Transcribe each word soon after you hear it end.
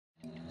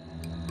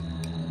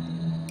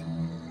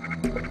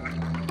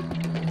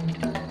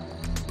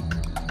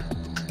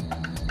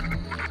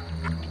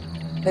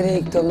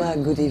Frédéric Thomas,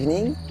 good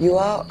evening. You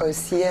are a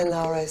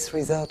CNRS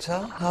researcher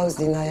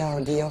housed in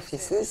IRD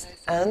offices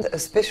and a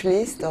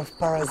specialist of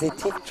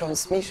parasitic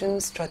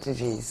transmission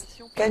strategies.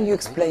 Can you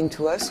explain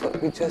to us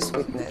what we just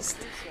witnessed?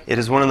 It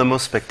is one of the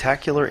most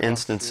spectacular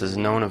instances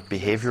known of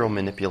behavioral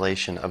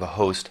manipulation of a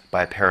host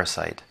by a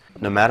parasite.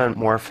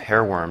 Nematomorph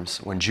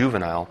hairworms, when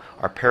juvenile,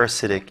 are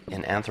parasitic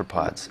in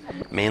arthropods,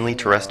 mainly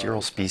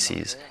terrestrial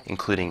species,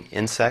 including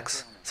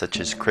insects such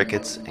as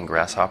crickets and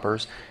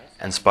grasshoppers,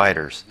 and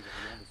spiders.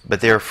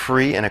 But they are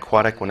free and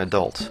aquatic when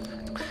adult.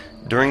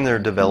 During their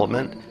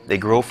development, they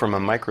grow from a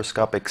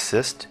microscopic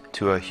cyst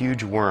to a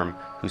huge worm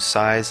whose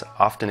size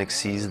often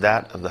exceeds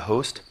that of the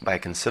host by a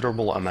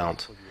considerable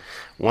amount.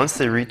 Once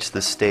they reach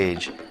this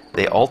stage,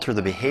 they alter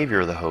the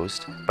behavior of the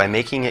host by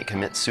making it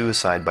commit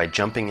suicide by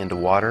jumping into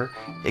water.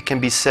 It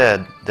can be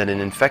said that an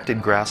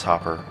infected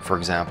grasshopper, for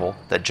example,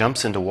 that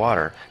jumps into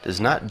water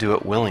does not do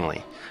it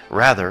willingly.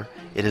 Rather,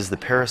 it is the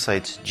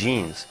parasite's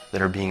genes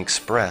that are being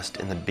expressed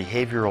in the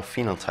behavioral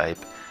phenotype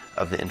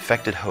of the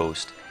infected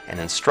host and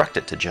instruct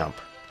it to jump.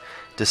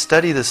 To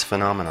study this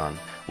phenomenon,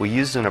 we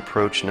used an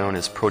approach known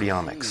as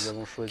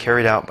proteomics,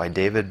 carried out by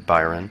David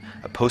Byron,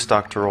 a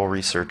postdoctoral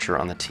researcher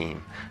on the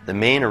team. The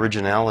main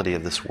originality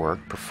of this work,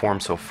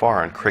 performed so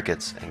far on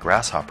crickets and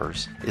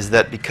grasshoppers, is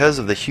that because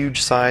of the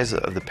huge size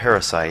of the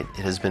parasite,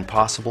 it has been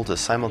possible to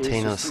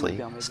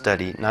simultaneously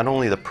study not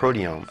only the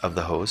proteome of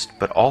the host,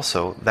 but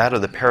also that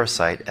of the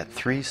parasite at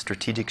 3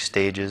 strategic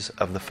stages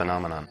of the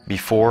phenomenon: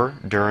 before,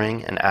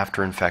 during, and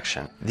after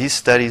infection. These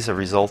studies have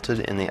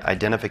resulted in the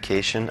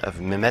identification of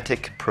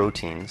mimetic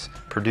proteins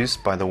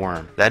produced by the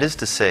worm. That is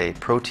to say,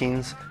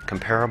 proteins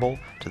comparable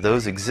to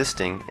those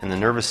existing in the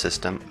nervous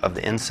system of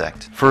the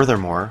insect.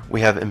 Furthermore,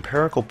 we have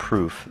empirical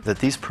proof that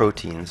these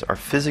proteins are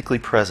physically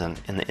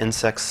present in the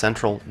insect's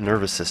central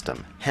nervous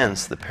system.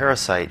 Hence, the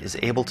parasite is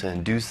able to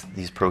induce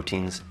these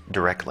proteins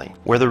directly.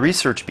 Where the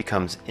research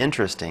becomes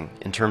interesting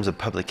in terms of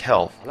public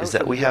health is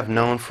that we have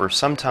known for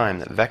some time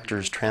that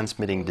vectors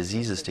transmitting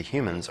diseases to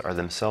humans are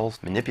themselves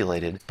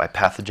manipulated by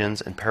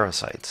pathogens and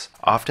parasites,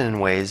 often in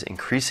ways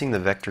increasing the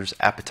vector's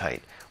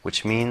appetite,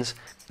 which means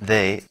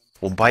they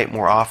will bite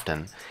more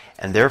often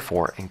and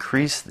therefore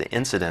increase the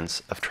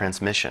incidence of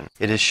transmission.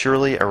 It is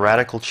surely a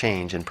radical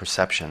change in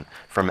perception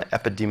from an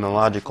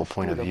epidemiological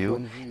point of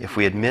view if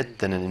we admit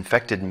that an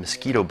infected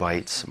mosquito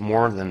bites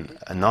more than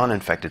a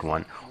non-infected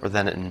one, or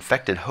that an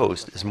infected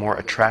host is more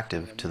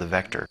attractive to the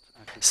vector.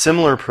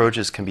 Similar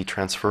approaches can be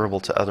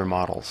transferable to other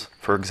models.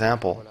 For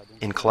example,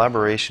 in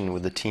collaboration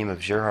with the team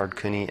of Gerhard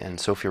Kuhne and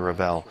Sophia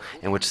Ravel,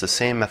 in which the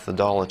same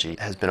methodology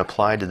has been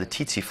applied to the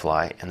tsetse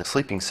fly and the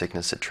sleeping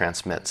sickness it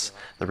transmits,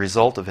 the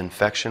result of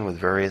infection with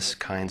various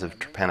kinds of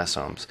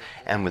trypanosomes,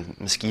 and with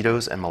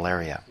mosquitoes and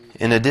malaria.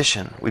 In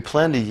addition, we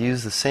plan to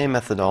use the same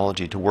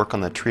methodology to work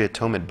on the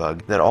triatomid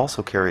bug that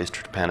also carries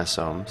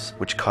trypanosomes,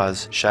 which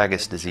cause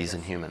Chagas disease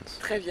in humans.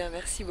 Très bien,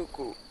 merci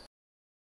beaucoup.